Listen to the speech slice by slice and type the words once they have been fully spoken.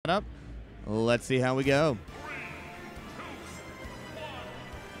setup. Let's see how we go.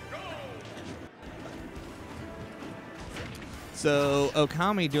 So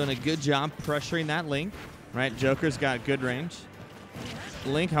Okami doing a good job pressuring that Link, right? Joker's got good range.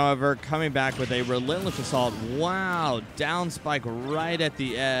 Link, however, coming back with a relentless assault. Wow, down spike right at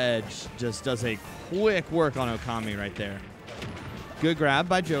the edge. Just does a quick work on Okami right there. Good grab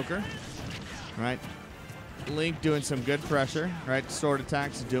by Joker, right? Link doing some good pressure, right? Sword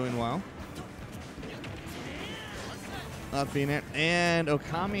attacks doing well. Upping it, and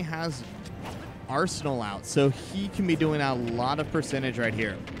Okami has Arsenal out, so he can be doing a lot of percentage right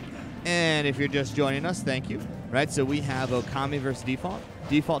here. And if you're just joining us, thank you. Right, so we have Okami versus Default.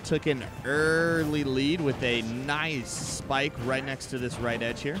 Default took an early lead with a nice spike right next to this right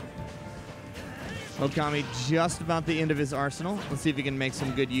edge here. Okami just about the end of his arsenal. Let's see if he can make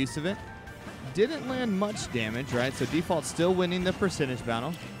some good use of it. Didn't land much damage, right? So Default still winning the percentage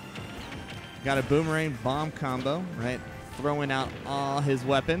battle. Got a boomerang bomb combo, right? Throwing out all his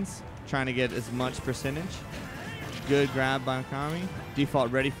weapons, trying to get as much percentage. Good grab by Okami.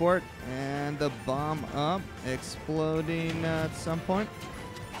 Default ready for it. And the bomb up, exploding at some point.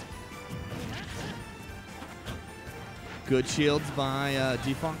 Good shields by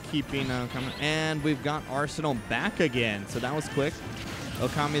Default, keeping Okami. And we've got Arsenal back again, so that was quick.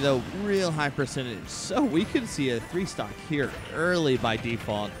 Okami, though, real high percentage. So we could see a 3-stock here early by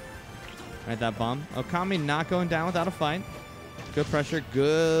Default. Right, that bomb. Okami not going down without a fight. Good pressure,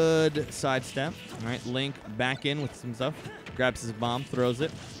 good sidestep. All right, Link back in with some stuff. Grabs his bomb, throws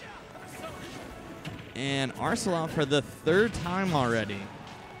it. And Arsenal out for the 3rd time already.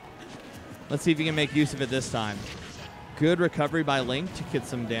 Let's see if he can make use of it this time. Good recovery by Link to get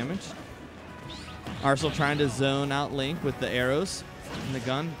some damage. Arsenal trying to zone out Link with the arrows and the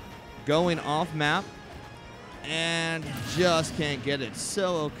gun. Going off map. And just can't get it.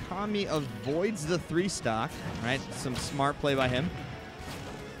 So Okami avoids the 3-stock, right? Some smart play by him.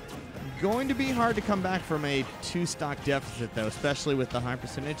 Going to be hard to come back from a 2-stock deficit, though, especially with the high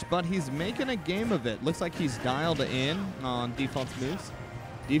percentage. But he's making a game of it. Looks like he's dialed in on Default's moves.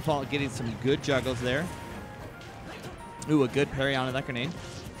 Default getting some good juggles there. Ooh, a good parry out of that grenade.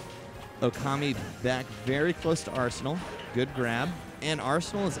 Okami back very close to Arsenal. Good grab. And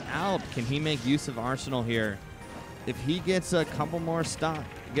Arsenal is out. Can he make use of Arsenal here? If he gets a couple more stock,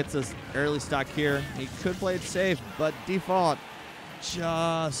 gets us early stock here, he could play it safe, but Default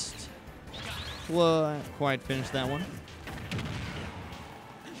just quite finished that one.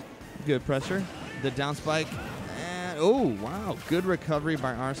 Good pressure. The down spike. And, oh, wow. Good recovery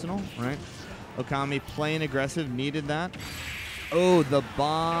by Arsenal, right? Okami playing aggressive, needed that. Oh, the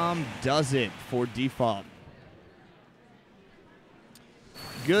bomb does it for Default.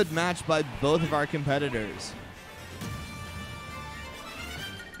 Good match by both of our competitors.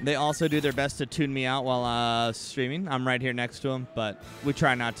 They also do their best to tune me out while streaming. I'm right here next to them, but we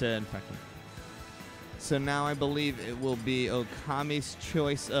try not to infect them. So now I believe it will be Okami's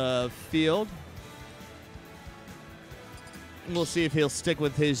choice of field. We'll see if he'll stick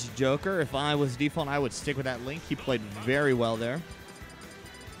with his Joker. If I was Default, I would stick with that Link. He played very well there.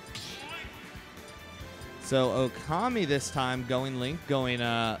 So Okami this time going Link, going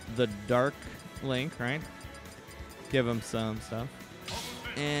the Dark Link, right? Give him some stuff.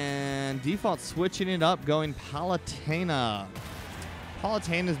 And Default switching it up, going Palutena.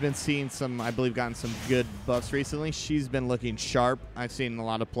 Palutena's been seeing some, I believe, gotten some good buffs recently. She's been looking sharp. I've seen a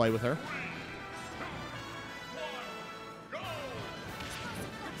lot of play with her.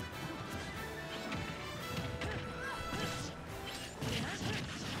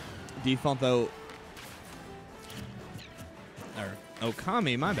 Default, though, or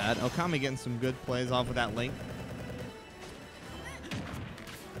Okami, my bad. Okami getting some good plays off of that Link.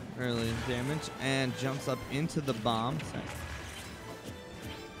 Early damage, and jumps up into the bomb.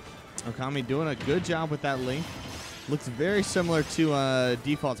 Okami doing a good job with that Link. Looks very similar to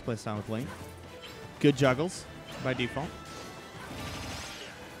Default's playstyle with Link. Good juggles by Default.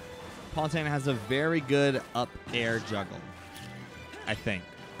 Palutena has a very good up air juggle, I think.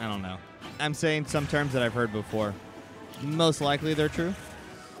 I don't know. I'm saying some terms that I've heard before. Most likely they're true,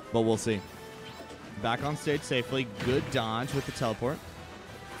 but we'll see. Back on stage safely. Good dodge with the teleport.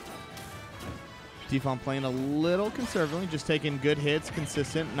 Default playing a little conservatively, just taking good hits,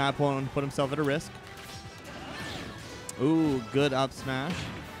 consistent, not wanting to put himself at a risk. Ooh, good up smash.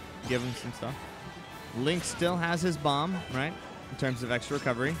 Give him some stuff. Link still has his bomb, right, in terms of extra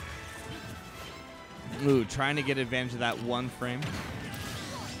recovery. Ooh, trying to get advantage of that one frame.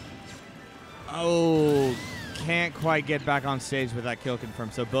 Oh, can't quite get back on stage with that kill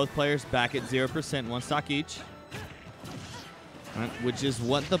confirmed. So both players back at 0%, 1 stock each. Right, which is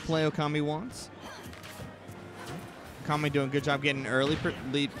what the play Okami wants. Okami doing a good job getting an early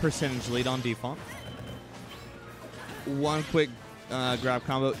percentage lead on default. One quick grab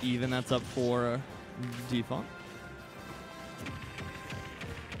combo, even that's up for default.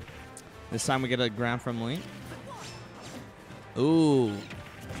 This time we get a grab from Link. Ooh.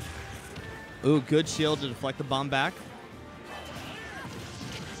 Ooh, good shield to deflect the bomb back.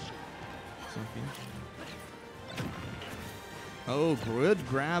 Oh, good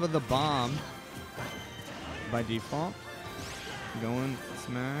grab of the bomb by default. Going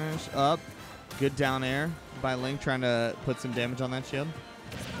smash up. Good down air by Link, trying to put some damage on that shield.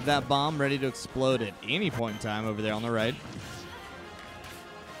 That bomb ready to explode at any point in time over there on the right.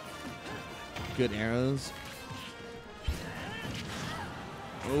 Good arrows.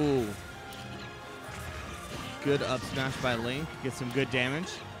 Oh. Good up smash by Link. Get some good damage.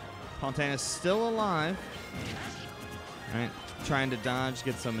 Palutena is still alive. All right. Trying to dodge,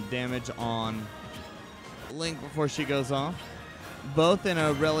 get some damage on Link before she goes off. Both in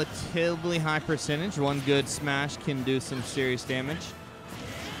a relatively high percentage. One good smash can do some serious damage.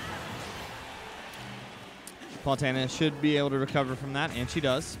 Palutena should be able to recover from that, and she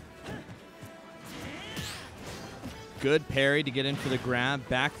does. Good parry to get in for the grab.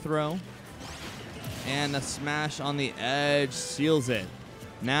 Back throw. And a smash on the edge seals it.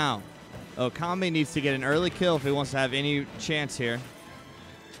 Now, Okami needs to get an early kill if he wants to have any chance here.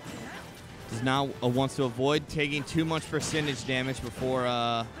 Does now wants to avoid taking too much percentage damage before.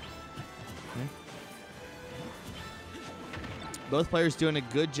 Both players doing a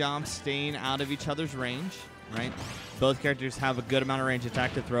good job staying out of each other's range, right? Both characters have a good amount of range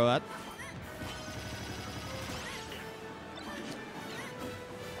attack to throw at.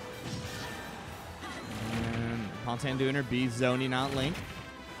 And Palutena doing her B, zoning out Link.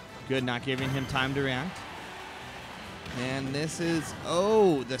 Good, not giving him time to react. And this is,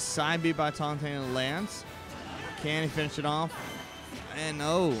 oh, the side B by Palutena lands. Can he finish it off? And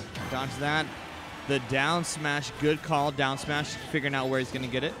oh, dodge that. The down smash, good call. Down smash, figuring out where he's going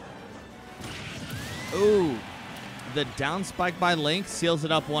to get it. Ooh, the down spike by Link seals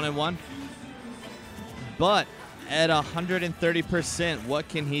it up 1-1. But at 130%, what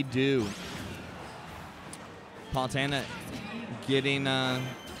can he do? Palutena getting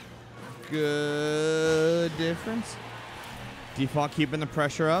good difference. Default keeping the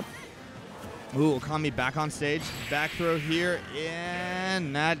pressure up. Ooh, Okami back on stage. Back throw here,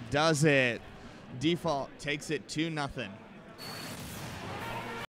 and that does it. Default takes it 2-0.